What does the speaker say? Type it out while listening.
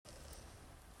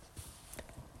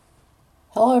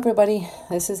Hello, everybody.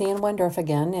 This is Ann Wendorf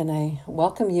again, and I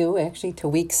welcome you actually to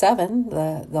week 7,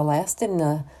 the last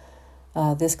in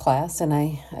this class. And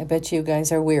I bet you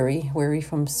guys are weary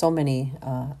from so many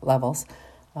levels,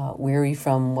 weary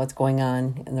from what's going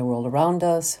on in the world around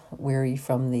us, weary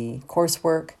from the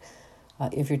coursework.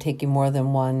 If you're taking more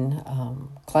than one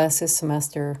class this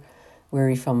semester,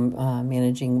 weary from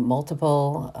managing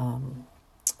multiple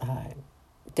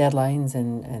deadlines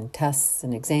and tests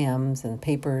and exams and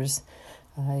papers.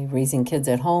 Raising kids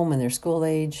at home in their school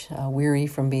age, weary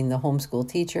from being the homeschool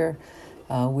teacher,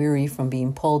 weary from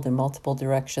being pulled in multiple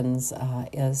directions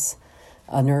as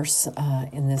a nurse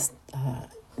in this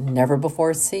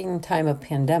never-before-seen time of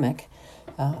pandemic.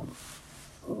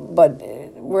 But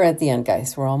we're at the end,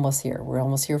 guys. We're almost here. We're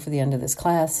almost here for the end of this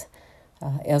class.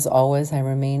 As always, I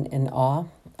remain in awe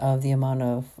of the amount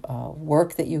of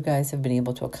work that you guys have been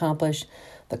able to accomplish,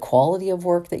 the quality of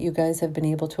work that you guys have been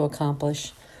able to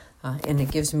accomplish. And it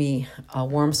gives me a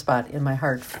warm spot in my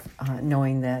heart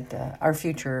knowing that our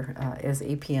future as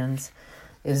APNs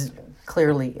is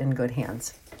clearly in good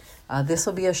hands. This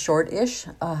will be a short-ish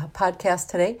podcast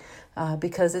today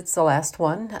because it's the last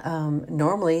one.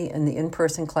 Normally in the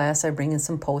in-person class, I bring in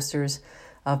some posters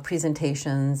of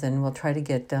presentations, and we'll try to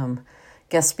get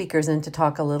guest speakers in to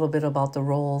talk a little bit about the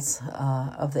roles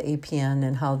of the APN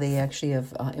and how they actually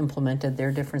have implemented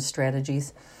their different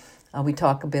strategies. We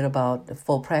talk a bit about the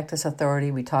full practice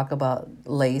authority. We talk about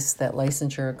LACE, that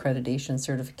licensure, accreditation,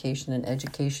 certification, and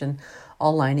education,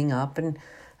 all lining up. And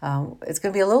it's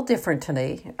going to be a little different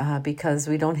today because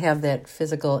we don't have that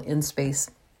physical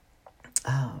in-space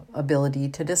ability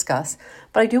to discuss.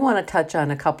 But I do want to touch on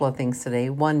a couple of things today.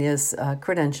 One is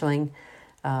credentialing.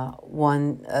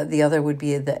 The other would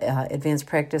be the advanced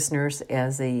practice nurse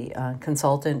as a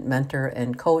consultant, mentor,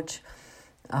 and coach.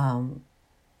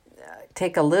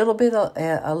 Take a little bit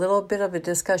of a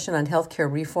discussion on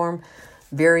healthcare reform.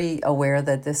 Very aware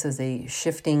that this is a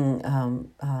shifting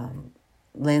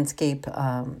landscape,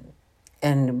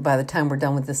 and by the time we're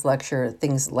done with this lecture,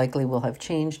 things likely will have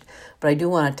changed. But I do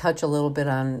want to touch a little bit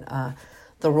on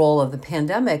the role of the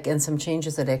pandemic and some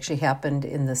changes that actually happened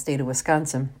in the state of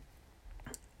Wisconsin.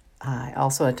 I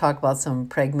also want to talk about some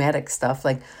pragmatic stuff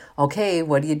like, okay,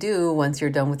 what do you do once you're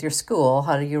done with your school?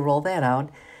 How do you roll that out?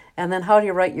 And then how do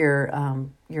you write your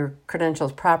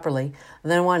credentials properly?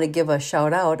 And then I want to give a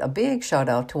big shout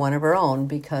out to one of our own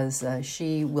because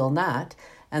she will not,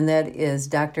 and that is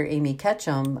Dr. Amy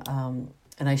Ketchum.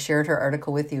 And I shared her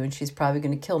article with you, and she's probably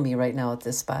going to kill me right now at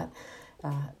this spot.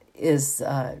 Is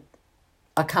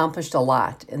accomplished a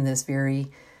lot in this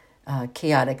very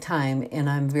chaotic time, and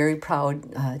I'm very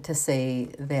proud to say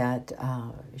that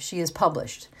she is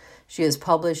published. She is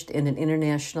published in an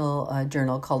international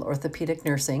journal called Orthopedic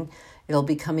Nursing. It'll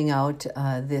be coming out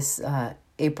this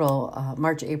April-May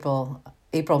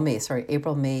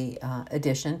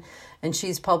edition. And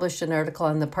she's published an article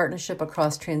on the partnership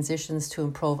across transitions to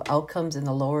improve outcomes in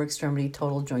the lower extremity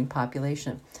total joint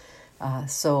population.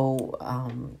 She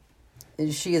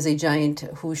is a giant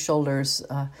whose shoulders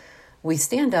we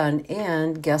stand on,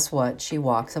 and guess what? She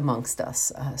walks amongst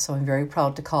us. So I'm very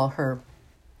proud to call her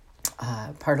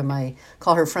call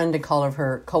her friend and call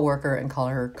her coworker and call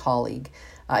her colleague.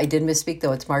 I did misspeak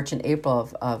though, it's March and April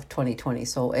of 2020.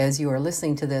 So as you are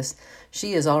listening to this,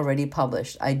 she is already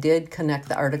published. I did connect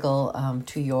the article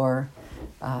to your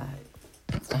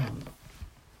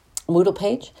Moodle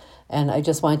page. And I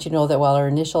just want you to know that while our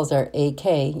initials are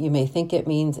AK, you may think it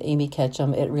means Amy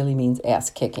Ketchum. It really means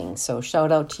ass kicking. So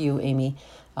shout out to you, Amy.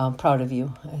 I'm proud of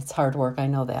you. It's hard work. I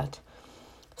know that.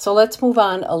 So let's move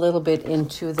on a little bit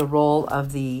into the role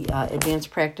of the advanced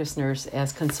practice nurse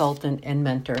as consultant and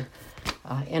mentor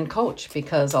and coach,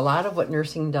 because a lot of what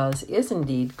nursing does is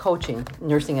indeed coaching,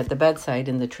 nursing at the bedside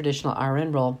in the traditional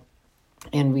RN role.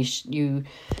 And you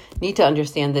need to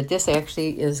understand that this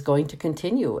actually is going to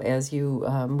continue as you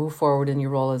move forward in your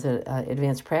role as an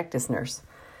advanced practice nurse.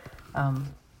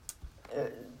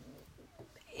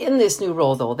 In this new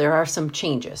role, though, there are some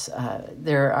changes.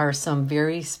 There are some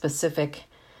very specific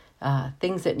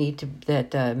things that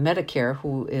Medicare,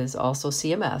 who is also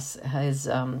CMS, has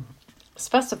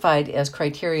specified as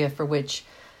criteria for which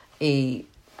a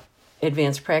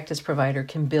advanced practice provider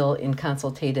can bill in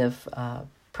consultative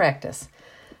practice.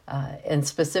 And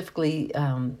specifically,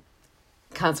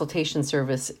 consultation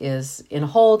service is in a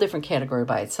whole different category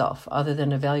by itself, other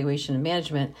than evaluation and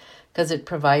management, because it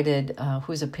provided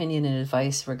whose opinion and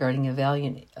advice regarding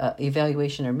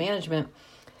evaluation or management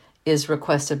is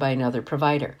requested by another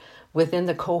provider. Within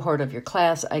the cohort of your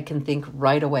class, I can think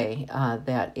right away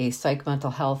that a psych mental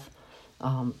health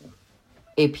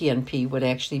APNP would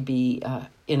actually be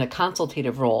in a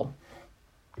consultative role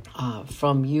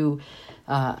from you,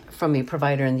 from a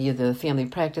provider in either the family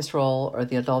practice role or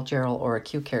the adult general or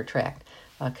acute care tract,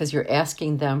 because you're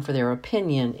asking them for their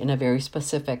opinion in a very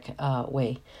specific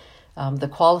way. The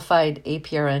qualified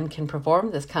APRN can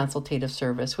perform this consultative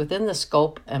service within the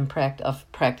scope and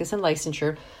practice and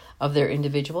licensure of their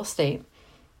individual state.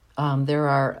 There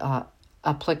are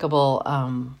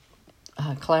applicable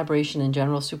collaboration and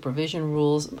general supervision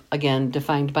rules, again,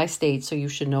 defined by state, so you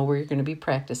should know where you're going to be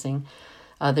practicing.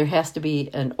 There has to be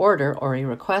an order or a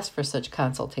request for such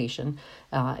consultation,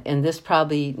 and this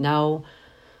probably now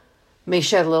may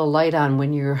shed a little light on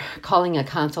when you're calling a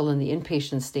consult in the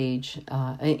inpatient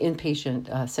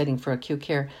setting for acute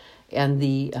care, and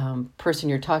the person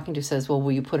you're talking to says, well,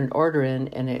 will you put an order in,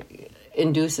 and it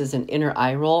induces an inner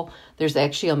eye roll. There's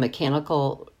actually a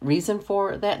mechanical reason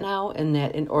for that now, and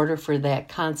that in order for that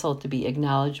consult to be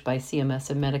acknowledged by CMS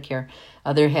and Medicare,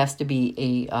 there has to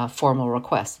be a formal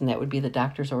request, and that would be the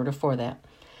doctor's order for that.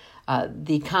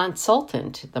 The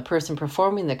consultant, the person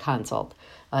performing the consult,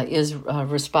 is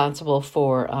responsible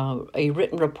for a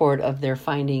written report of their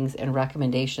findings and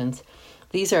recommendations.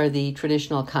 These are the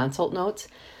traditional consult notes.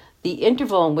 The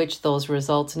interval in which those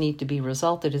results need to be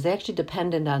resulted is actually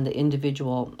dependent on the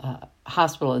individual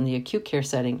hospital in the acute care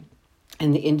setting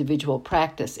and the individual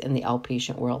practice in the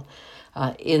outpatient world.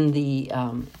 In the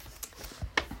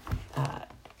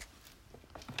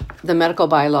medical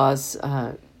bylaws,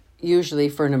 usually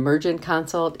for an emergent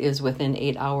consult is within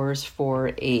 8 hours.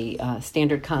 For a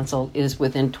standard consult is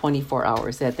within 24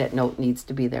 hours. That note needs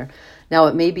to be there. Now,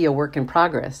 it may be a work in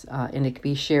progress, and it can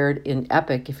be shared in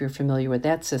Epic, if you're familiar with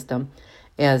that system,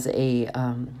 as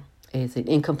an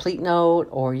incomplete note,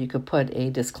 or you could put a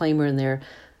disclaimer in there,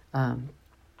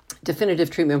 definitive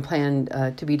treatment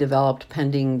plan to be developed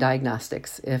pending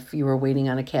diagnostics, if you were waiting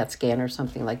on a CAT scan or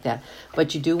something like that.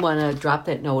 But you do want to drop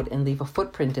that note and leave a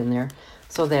footprint in there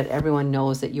so that everyone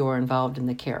knows that you're involved in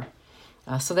the care.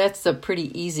 So that's the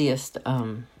pretty easiest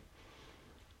kind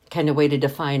of way to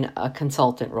define a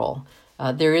consultant role.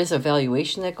 There is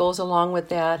evaluation that goes along with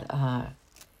that,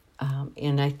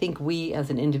 and I think we,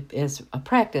 as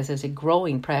a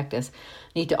growing practice,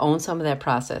 need to own some of that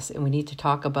process, and we need to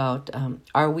talk about: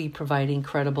 are we providing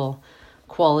credible,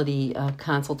 quality,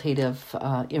 consultative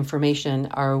information?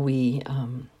 Are we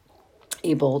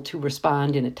able to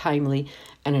respond in a timely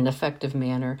and an effective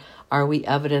manner? Are we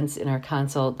evidence in our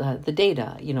consult the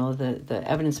data, the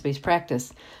evidence-based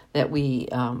practice that we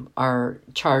are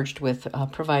charged with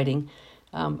providing?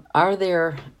 Are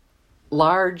there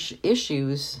large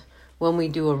issues when we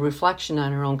do a reflection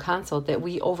on our own consult that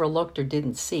we overlooked or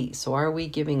didn't see? So are we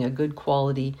giving a good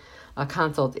quality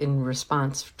consult in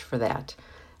response for that?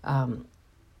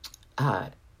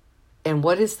 And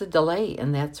what is the delay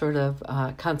in that sort of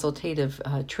consultative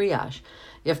triage?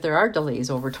 If there are delays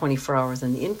over 24 hours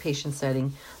in the inpatient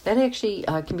setting, that actually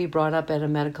can be brought up at a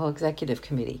medical executive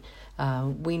committee.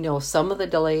 We know some of the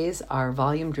delays are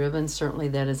volume driven. Certainly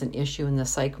that is an issue in the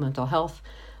psych mental health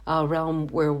realm,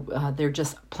 where there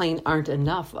just plain aren't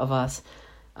enough of us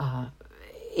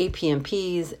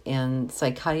APMPs and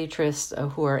psychiatrists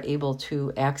who are able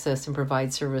to access and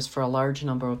provide service for a large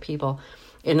number of people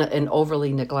in an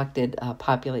overly neglected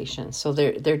population. So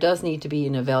there does need to be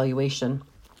an evaluation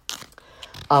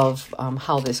of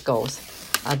how this goes.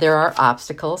 There are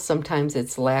obstacles. Sometimes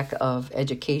it's lack of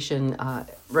education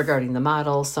regarding the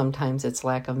model. Sometimes it's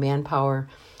lack of manpower.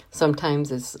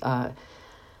 Sometimes it's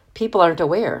people aren't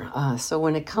aware. So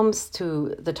when it comes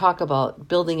to the talk about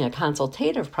building a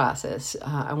consultative process,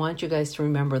 I want you guys to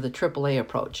remember the AAA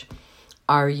approach.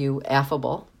 Are you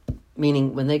affable?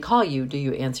 Meaning when they call you, do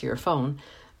you answer your phone?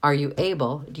 Are you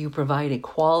able? Do you provide a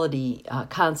quality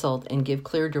consult and give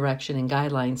clear direction and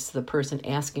guidelines to the person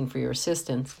asking for your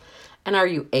assistance? And are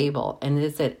you able? And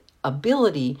it's that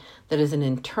ability that is an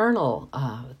internal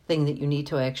thing that you need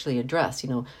to actually address.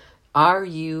 Are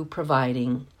you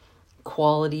providing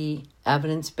quality,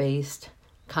 evidence-based,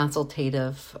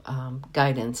 consultative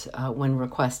guidance when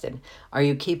requested? Are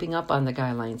you keeping up on the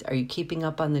guidelines? Are you keeping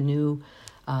up on the new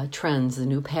trends, the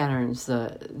new patterns,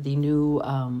 the new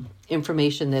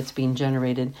information that's being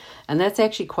generated? And that's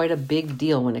actually quite a big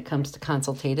deal when it comes to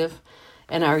consultative.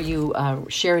 And are you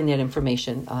sharing that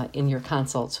information in your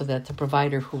consult so that the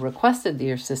provider who requested the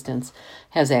assistance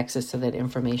has access to that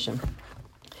information?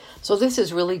 So this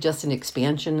is really just an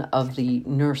expansion of the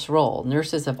nurse role.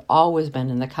 Nurses have always been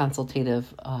in the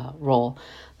consultative role.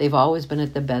 They've always been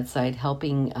at the bedside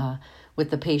helping with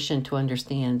the patient to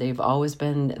understand. They've always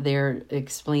been there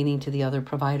explaining to the other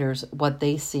providers what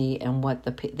they see and what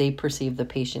they perceive the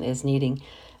patient as needing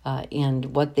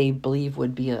and what they believe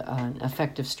would be an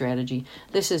effective strategy.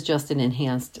 This is just an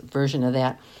enhanced version of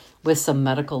that. with some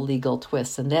medical legal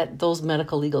twists. And those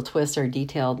medical legal twists are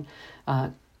detailed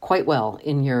quite well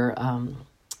in your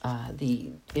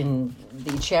in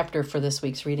the chapter for this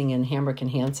week's reading in Hamrick and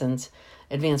Hansen's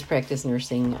Advanced Practice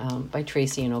Nursing by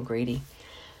Tracy and O'Grady.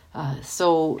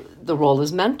 So the role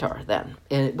as mentor then,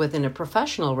 within a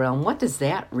professional realm, what does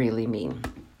that really mean?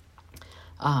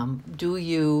 Do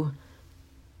you,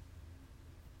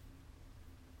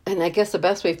 and I guess the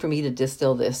best way for me to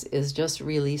distill this is just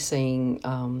really saying,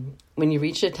 when you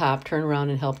reach the top, turn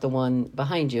around and help the one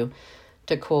behind you.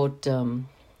 To quote,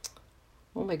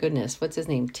 oh my goodness, what's his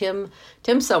name? Tim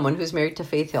someone who's married to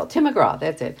Faith Hill. Tim McGraw,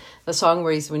 that's it. The song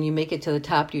where he's, when you make it to the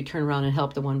top, you turn around and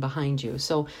help the one behind you.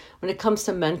 So when it comes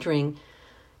to mentoring,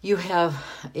 you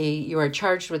are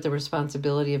charged with the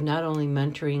responsibility of not only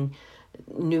mentoring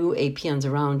new APNs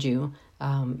around you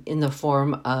in the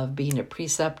form of being a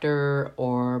preceptor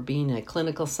or being a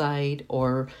clinical site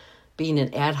or being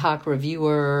an ad hoc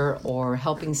reviewer or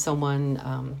helping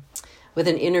someone with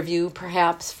an interview,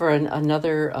 perhaps, for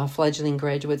another fledgling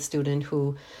graduate student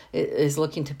who is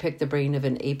looking to pick the brain of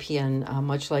an APN,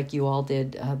 much like you all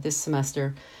did this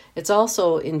semester. It's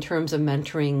also in terms of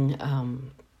mentoring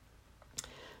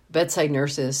bedside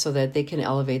nurses so that they can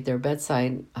elevate their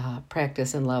bedside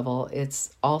practice and level.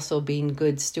 It's also being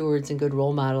good stewards and good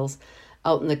role models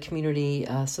out in the community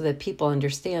so that people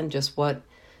understand just what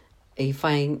a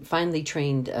finely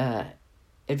trained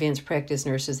advanced practice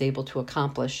nurse is able to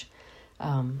accomplish.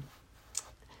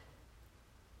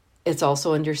 It's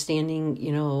also understanding,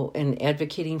 and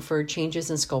advocating for changes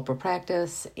in scope of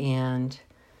practice and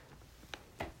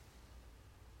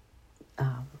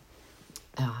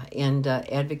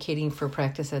advocating for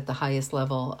practice at the highest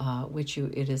level, which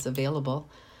it is available.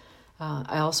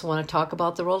 I also want to talk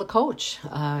about the role of coach.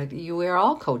 You are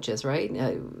all coaches, right?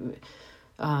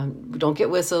 Don't get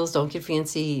whistles, don't get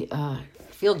fancy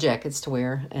field jackets to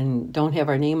wear, and don't have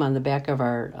our name on the back of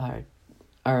our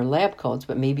lab coats,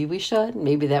 but maybe we should.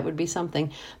 Maybe that would be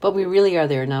something. But we really are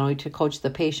there not only to coach the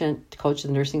patient, to coach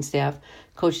the nursing staff,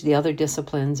 coach the other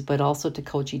disciplines, but also to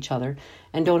coach each other.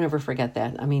 And don't ever forget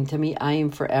that. I mean, to me, I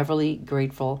am foreverly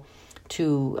grateful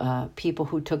to people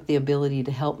who took the ability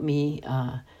to help me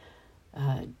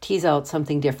tease out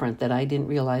something different that I didn't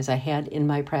realize I had in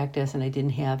my practice and I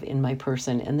didn't have in my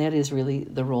person. And that is really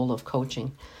the role of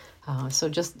coaching. So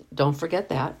just don't forget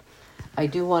that. I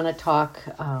do want to talk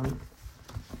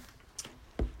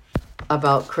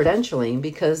about credentialing,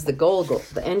 because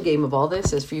the end game of all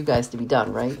this is for you guys to be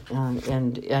done, right?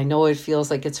 And I know it feels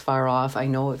like it's far off. I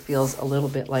know it feels a little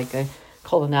bit like a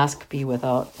colonoscopy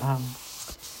without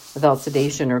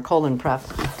sedation or colon prep.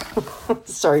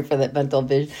 Sorry for that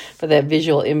for that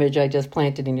visual image I just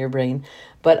planted in your brain.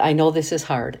 But I know this is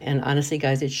hard. And honestly,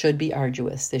 guys, it should be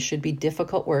arduous. This should be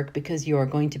difficult work because you are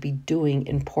going to be doing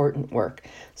important work.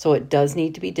 So it does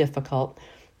need to be difficult.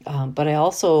 But I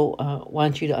also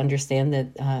want you to understand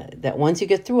that once you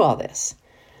get through all this,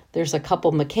 there's a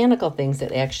couple mechanical things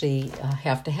that actually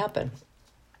have to happen.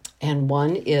 And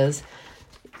one is,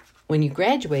 when you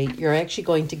graduate, you're actually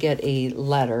going to get a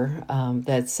letter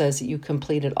that says that you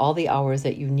completed all the hours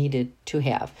that you needed to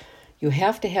have. You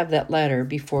have to have that letter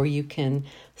before you can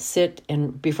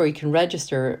before you can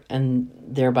register and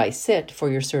thereby sit for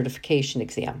your certification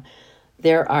exam.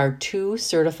 There are two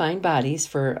certifying bodies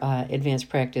for advanced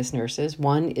practice nurses.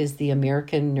 One is the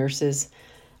American Nurses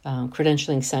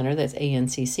Credentialing Center, that's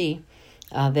ANCC.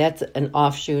 That's an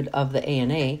offshoot of the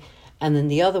ANA. And then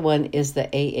the other one is the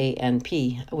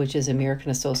AANP, which is American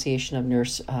Association of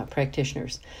Nurse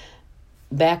Practitioners.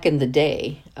 Back in the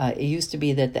day, it used to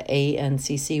be that the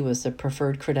ANCC was the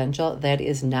preferred credential. That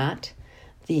is not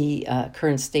the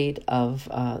current state of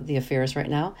the affairs right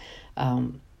now.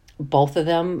 Both of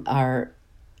them are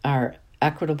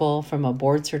equitable from a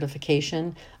board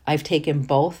certification. I've taken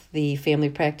both the family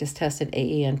practice test in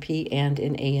AANP and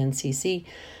in ANCC.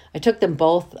 I took them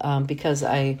both because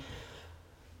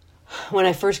when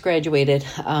I first graduated,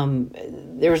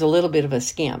 there was a little bit of a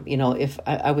scam. If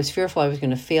I was fearful I was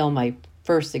going to fail my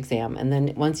first exam, and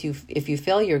then if you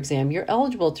fail your exam, you're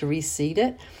eligible to reseat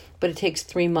it, but it takes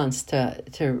 3 months to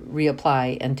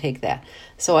reapply and take that.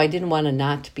 So I didn't want to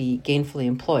not be gainfully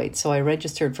employed, so I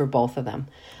registered for both of them.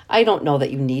 I don't know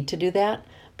that you need to do that,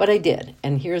 but I did.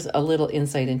 And here's a little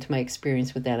insight into my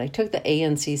experience with that. I took the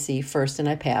ANCC first and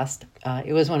I passed.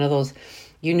 It was one of those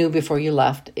you knew before you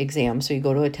left exams. So you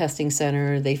go to a testing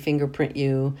center, they fingerprint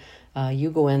you,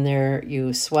 you go in there,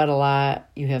 you sweat a lot,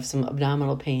 you have some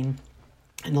abdominal pain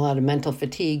and a lot of mental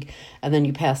fatigue, and then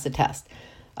you pass the test.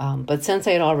 But since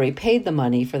I had already paid the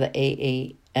money for the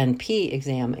AANP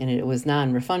exam and it was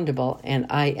non-refundable, and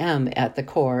I am at the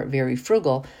core very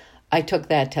frugal, I took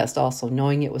that test also,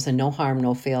 knowing it was a no harm,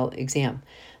 no fail exam.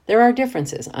 There are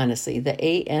differences, honestly. The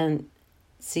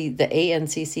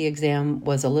ANCC exam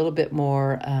was a little bit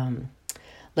more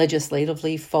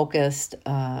legislatively focused,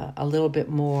 a little bit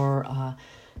more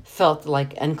felt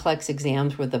like NCLEX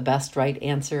exams were the best right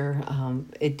answer.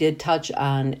 It did touch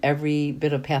on every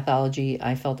bit of pathology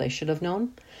I felt I should have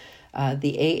known.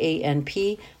 The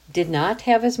AANP did not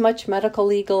have as much medical,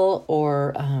 legal,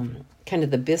 or kind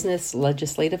of the business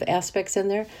legislative aspects in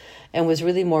there, and was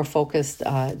really more focused,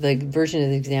 the version of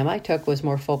the exam I took was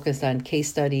more focused on case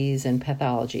studies and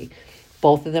pathology.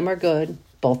 Both of them are good.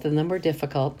 Both of them were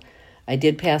difficult. I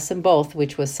did pass them both,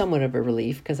 which was somewhat of a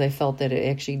relief because I felt that it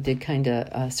actually did kind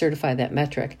of certify that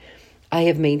metric. I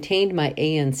have maintained my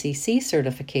ANCC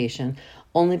certification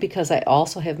only because I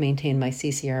also have maintained my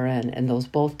CCRN, and those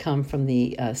both come from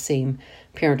the same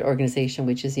parent organization,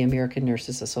 which is the American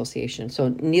Nurses Association. So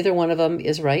neither one of them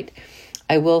is right.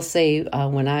 I will say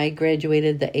when I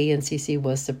graduated, the ANCC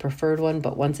was the preferred one,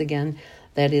 but once again,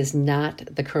 that is not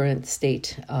the current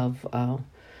state of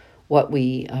what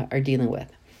we are dealing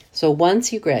with. So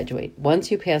once you graduate,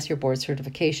 once you pass your board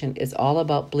certification, it's all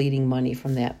about bleeding money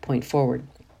from that point forward.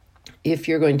 If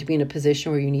you're going to be in a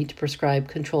position where you need to prescribe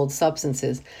controlled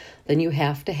substances, then you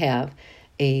have to have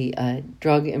a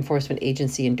Drug Enforcement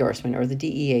Agency endorsement, or the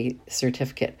DEA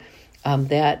certificate.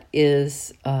 That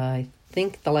is, I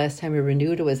think the last time we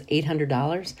renewed it was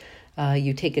 $800.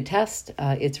 You take a test.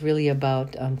 It's really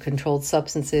about controlled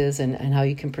substances and how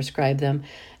you can prescribe them.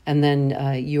 And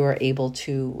then you are able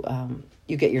to,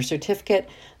 you get your certificate.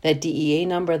 That DEA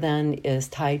number then is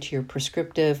tied to your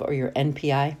prescriptive or your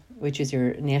NPI, which is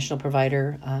your National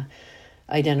Provider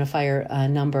Identifier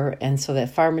number. And so that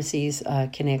pharmacies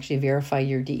can actually verify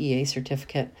your DEA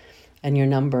certificate and your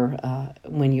number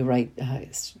when you write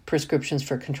prescriptions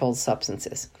for controlled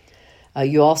substances.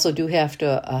 You also do have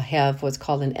to have what's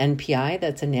called an NPI.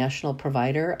 That's a National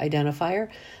Provider Identifier.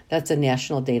 That's a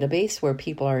national database where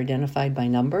people are identified by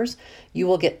numbers. You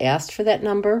will get asked for that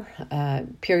number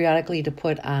periodically to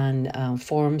put on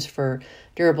forms for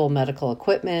durable medical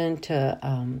equipment, to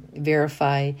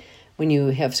verify when you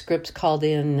have scripts called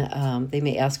in. They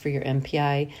may ask for your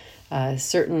NPI.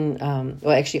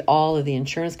 All of the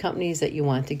insurance companies that you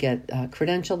want to get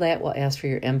credentialed at will ask for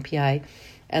your NPI.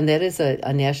 And that is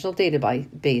a national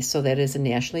database, so that is a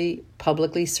nationally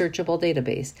publicly searchable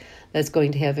database that's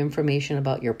going to have information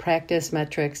about your practice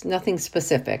metrics, nothing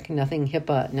specific, nothing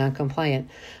HIPAA non-compliant.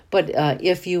 But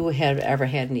if you have ever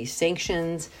had any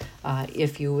sanctions,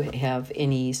 if you have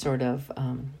any sort of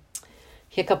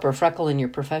hiccup or freckle in your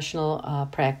professional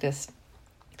practice,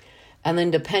 and then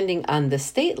depending on the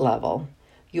state level,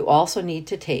 you also need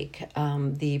to take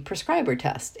the prescriber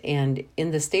test. And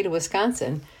in the state of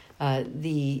Wisconsin,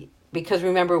 because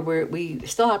remember we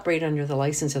still operate under the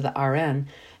license of the RN,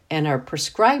 and our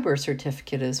prescriber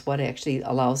certificate is what actually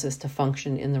allows us to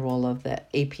function in the role of the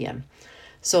APN.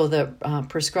 So the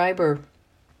prescriber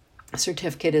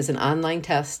certificate is an online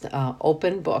test,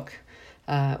 open book,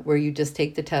 where you just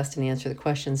take the test and answer the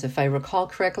questions. If I recall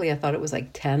correctly, I thought it was like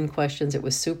 10 questions. It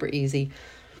was super easy.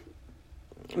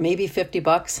 Maybe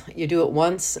 $50. You do it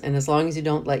once, and as long as you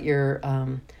don't let your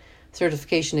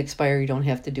certification expire, you don't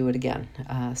have to do it again.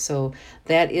 So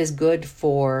that is good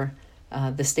for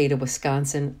the state of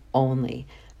Wisconsin only.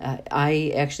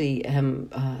 I actually am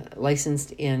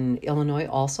licensed in Illinois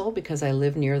also because I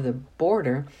live near the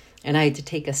border, and I had to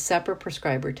take a separate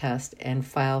prescriber test and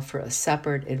file for a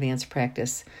separate advanced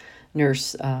practice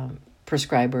nurse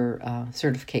prescriber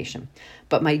certification.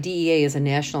 But my DEA is a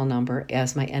national number,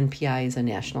 as my NPI is a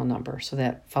national number, so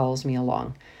that follows me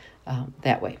along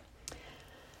that way.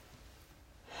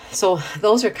 So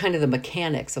those are kind of the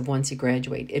mechanics of once you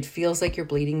graduate. It feels like you're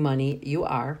bleeding money. You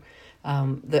are.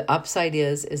 The upside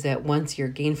is that once you're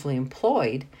gainfully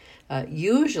employed,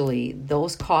 usually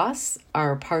those costs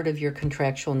are part of your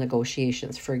contractual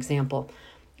negotiations. For example,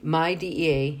 my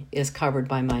DEA is covered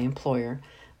by my employer.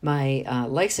 My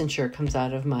licensure comes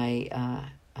out of my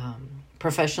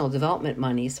professional development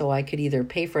money, so I could either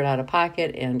pay for it out of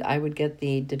pocket and I would get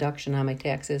the deduction on my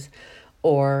taxes,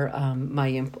 or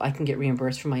I can get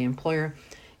reimbursed from my employer.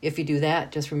 If you do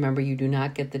that, just remember you do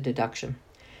not get the deduction.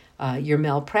 Your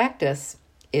malpractice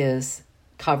is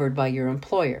covered by your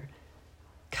employer.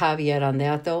 Caveat on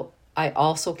that, though, I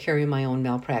also carry my own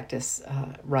malpractice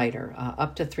rider,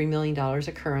 up to $3 million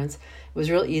occurrence. It was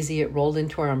real easy. It rolled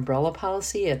into our umbrella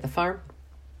policy at the farm,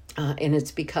 and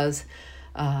it's because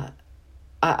I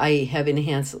have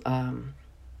enhanced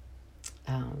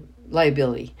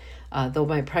liability. Though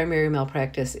my primary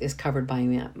malpractice is covered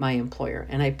by my employer.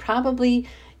 And I probably,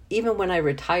 even when I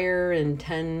retire in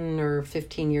 10 or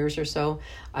 15 years or so,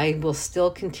 I will still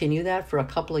continue that for a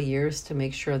couple of years to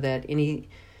make sure that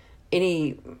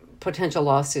any potential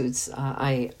lawsuits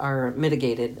are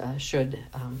mitigated should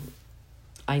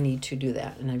I need to do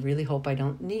that. And I really hope I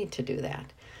don't need to do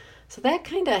that. So that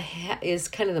kind of is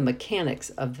kind of the mechanics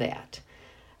of that.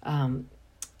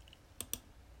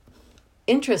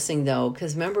 Interesting, though,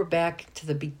 because remember back to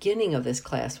the beginning of this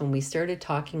class when we started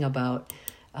talking about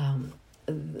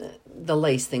the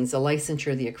LACE things, the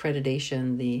licensure, the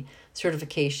accreditation, the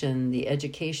certification, the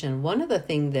education. One of the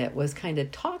things that was kind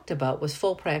of talked about was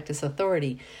full practice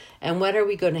authority. And when are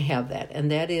we going to have that? And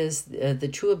that is the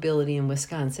true ability in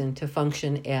Wisconsin to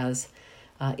function as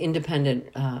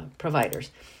independent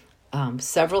providers.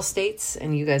 Several states,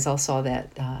 and you guys all saw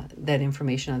that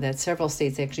information on that, several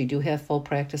states actually do have full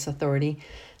practice authority.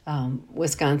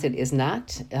 Wisconsin is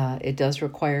not. It does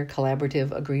require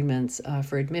collaborative agreements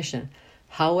for admission.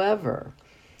 However,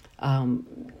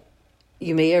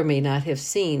 you may or may not have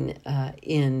seen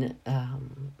in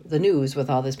the news with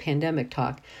all this pandemic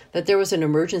talk that there was an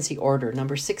emergency order,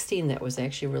 number 16, that was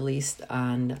actually released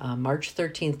on March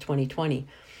 13th, 2020.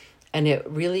 And it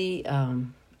really...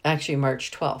 actually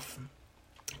March 12th,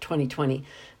 2020,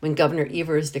 when Governor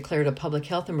Evers declared a public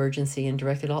health emergency and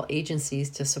directed all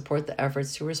agencies to support the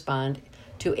efforts to respond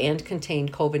to and contain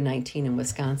COVID-19 in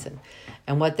Wisconsin.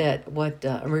 And what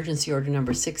emergency order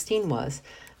number 16 was,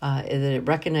 is that it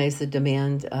recognized the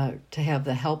demand to have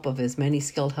the help of as many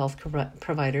skilled health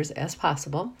providers as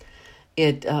possible.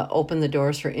 It opened the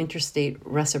doors for interstate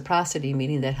reciprocity,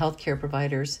 meaning that healthcare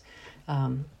providers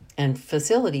and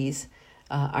facilities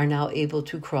are now able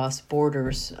to cross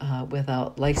borders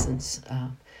without license,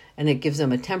 and it gives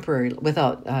them a temporary,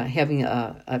 without having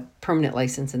a permanent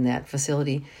license in that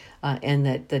facility, and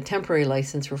that the temporary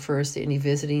license refers to any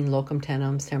visiting locum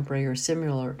tenens, temporary or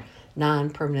similar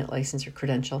non-permanent license or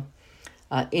credential.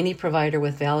 Any provider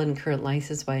with valid and current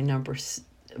license by another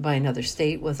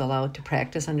state was allowed to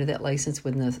practice under that license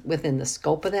within the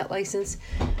scope of that license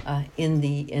in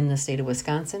the state of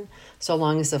Wisconsin, so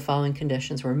long as the following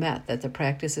conditions were met: that the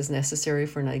practice is necessary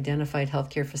for an identified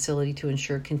healthcare facility to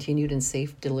ensure continued and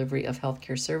safe delivery of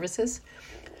healthcare services.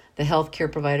 The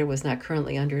healthcare provider was not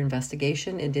currently under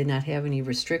investigation and did not have any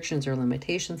restrictions or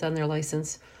limitations on their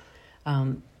license.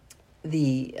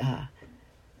 The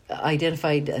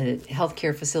identified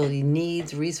healthcare facility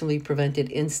needs reasonably prevented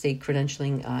in-state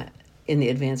credentialing in the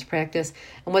advanced practice.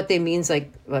 And what they means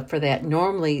for that,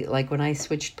 normally, like when I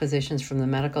switched positions from the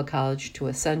medical college to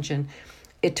Ascension,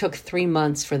 it took 3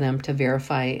 months for them to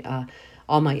verify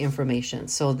all my information.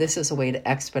 So this is a way to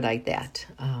expedite that.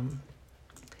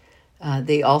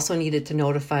 They also needed to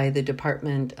notify the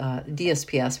department,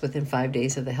 DSPS, within 5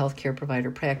 days of the healthcare provider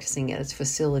practicing at its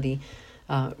facility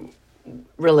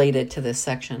related to this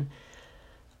section.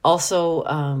 Also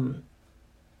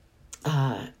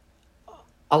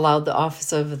allowed the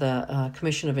Office of the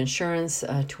Commission of Insurance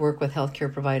to work with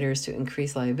healthcare providers to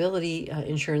increase liability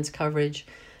insurance coverage.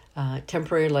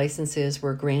 Temporary licenses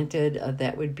were granted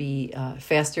that would be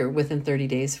faster, within 30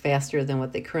 days, faster than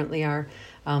what they currently are.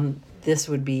 This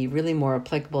would be really more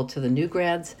applicable to the new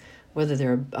grads, whether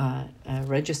they're a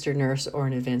registered nurse or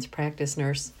an advanced practice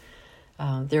nurse.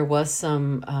 There was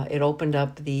some, it opened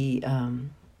up the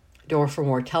door for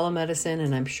more telemedicine,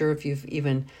 and I'm sure if you've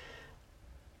even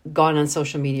gone on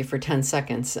social media for 10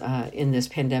 seconds in this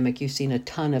pandemic, you've seen a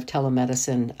ton of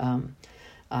telemedicine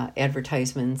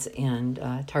advertisements and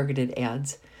targeted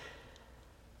ads.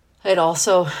 It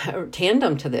also,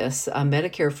 tandem to this,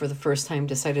 Medicare for the first time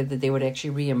decided that they would actually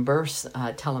reimburse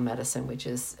telemedicine, which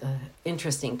is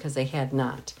interesting because they had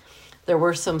not. There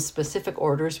were some specific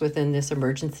orders within this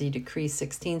emergency decree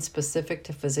 16 specific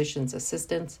to physicians'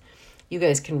 assistants. You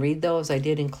guys can read those. I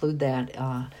did include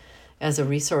that as a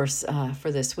resource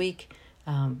for this week.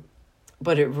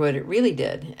 But what it really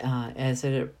did, as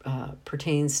it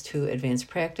pertains to advanced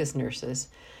practice nurses,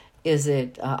 is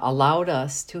it allowed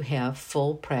us to have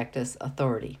full practice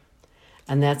authority.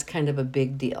 And that's kind of a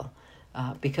big deal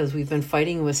because we've been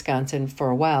fighting in Wisconsin for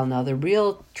a while. Now, the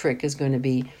real trick is going to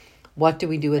be, what do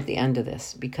we do at the end of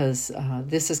this? Because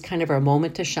this is kind of our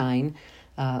moment to shine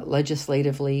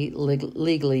legislatively,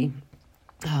 legally.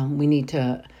 We need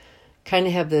to kind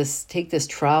of have take this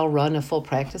trial run of full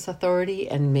practice authority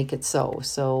and make it so.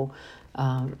 So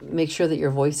make sure that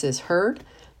your voice is heard.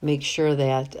 Make sure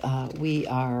that we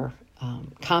are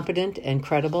competent and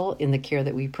credible in the care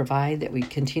that we provide, that we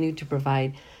continue to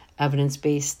provide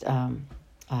evidence-based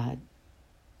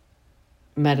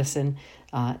medicine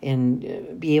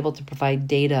and be able to provide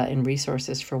data and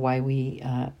resources for why we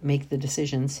make the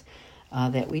decisions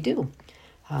that we do.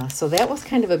 So that was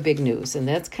kind of a big news, and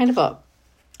that's kind of a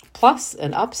plus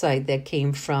and upside that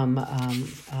came from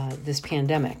this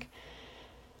pandemic.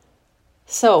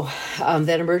 So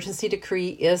that emergency decree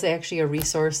is actually a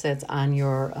resource that's on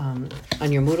your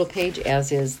Moodle page,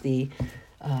 as is the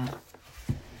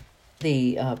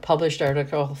published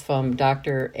article from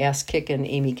Dr. Ass Kickin'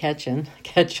 Amy Ketchum.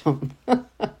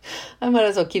 I might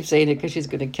as well keep saying it because she's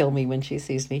going to kill me when she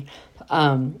sees me.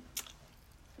 A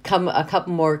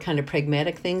couple more kind of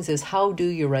pragmatic things is, how do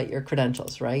you write your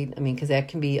credentials, right? I mean, because that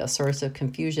can be a source of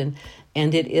confusion,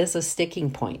 and it is a sticking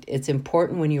point. It's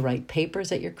important when you write papers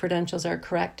that your credentials are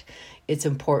correct. It's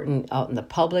important out in the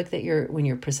public that when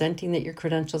you're presenting, that your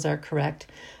credentials are correct.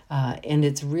 And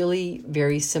it's really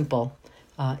very simple.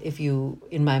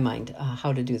 In my mind,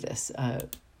 how to do this.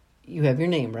 You have your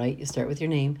name, right? You start with your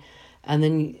name. And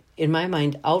then in my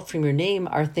mind, out from your name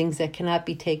are things that cannot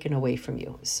be taken away from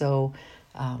you. So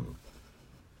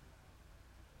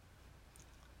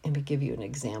let me give you an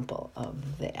example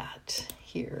of that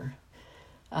here.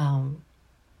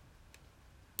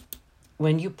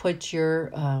 When you put you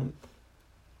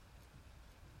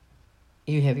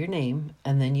have your name,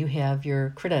 and then you have your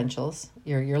credentials,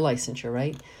 your licensure,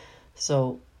 right?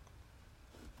 So,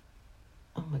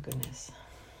 oh my goodness.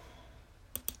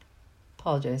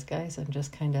 Apologize, guys. I'm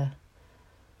just kind of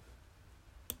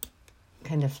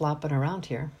flopping around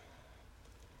here.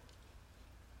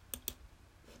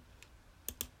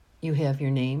 You have your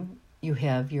name, you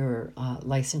have your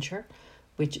licensure,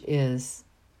 which is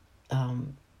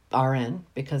RN,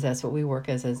 because that's what we work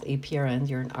as APRNs.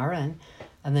 You're an RN.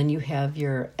 And then you have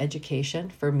your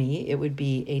education. For me, it would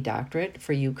be a doctorate.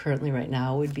 For you currently right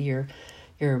now, it would be your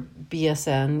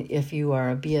BSN. If you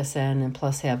are a BSN and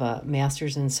plus have a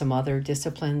master's in some other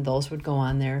discipline, those would go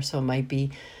on there. So it might be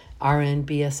RN,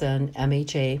 BSN,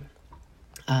 MHA.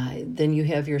 Then you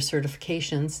have your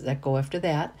certifications that go after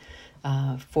that.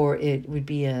 For me, it would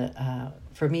be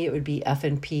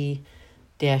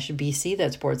FNP-BC,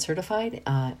 that's board certified,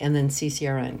 and then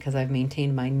CCRN, because I've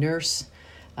maintained my nurse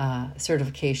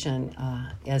certification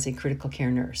as a critical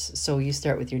care nurse. So you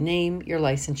start with your name, your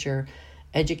licensure,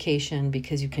 education,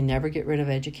 because you can never get rid of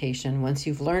education. Once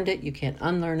you've learned it, you can't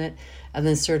unlearn it, and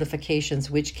then certifications,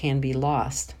 which can be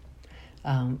lost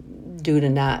due to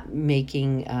not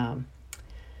making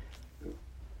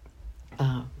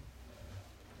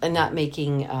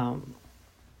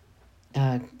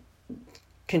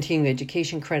continuing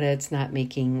education credits, not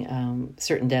making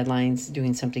certain deadlines,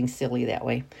 doing something silly that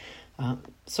way.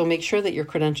 So make sure that your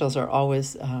credentials are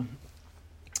always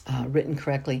written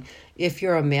correctly. If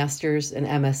you're a master's and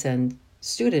MSN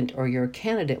student, or you're a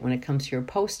candidate when it comes to your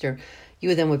poster,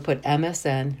 you then would put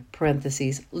MSN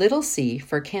parentheses little c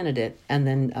for candidate, and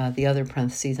then the other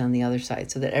parentheses on the other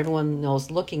side, so that everyone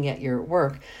knows looking at your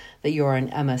work that you're an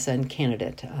MSN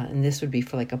candidate. And this would be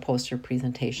for like a poster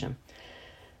presentation.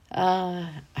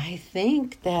 I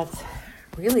think that's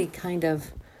really kind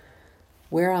of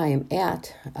where I am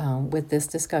at with this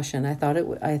discussion. I thought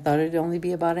it'd only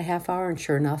be about a half hour, and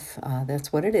sure enough,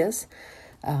 that's what it is.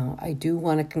 I do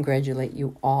want to congratulate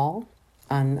you all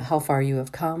on how far you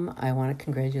have come. I want to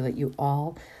congratulate you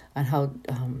all on how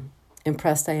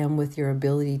impressed I am with your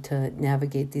ability to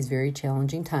navigate these very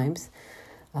challenging times.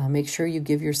 Make sure you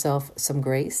give yourself some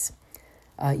grace.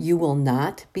 You will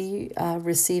not be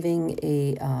receiving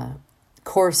a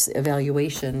course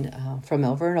evaluation from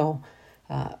Alverno,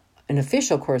 an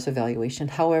official course evaluation.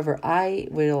 However, I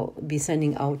will be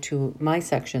sending out to my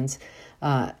sections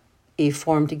a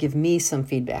form to give me some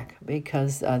feedback,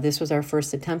 because this was our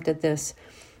first attempt at this.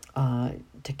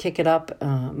 To kick it up,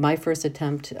 my first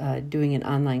attempt doing an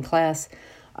online class,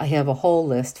 I have a whole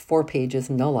list, 4 pages,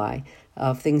 no lie,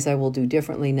 of things I will do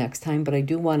differently next time. But I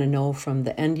do want to know from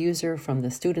the end user, from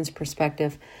the student's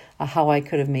perspective, how I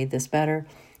could have made this better.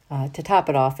 To top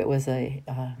it off, it was a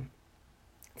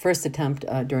first attempt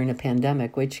during a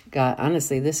pandemic, which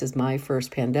honestly, this is my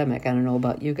first pandemic. I don't know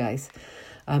about you guys.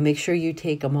 Make sure you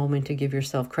take a moment to give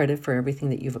yourself credit for everything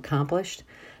that you've accomplished.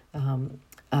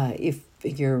 If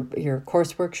your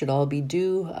coursework should all be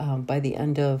due by the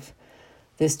end of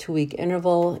this 2-week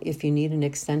interval. If you need an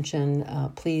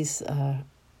extension, please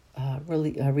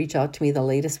really reach out to me. The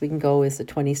latest we can go is the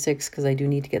 26th, because I do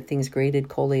need to get things graded,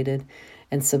 collated,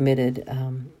 and submitted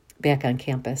back on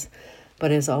campus.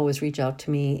 But as always, reach out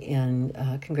to me, and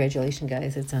congratulations,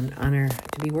 guys. It's an honor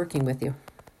to be working with you.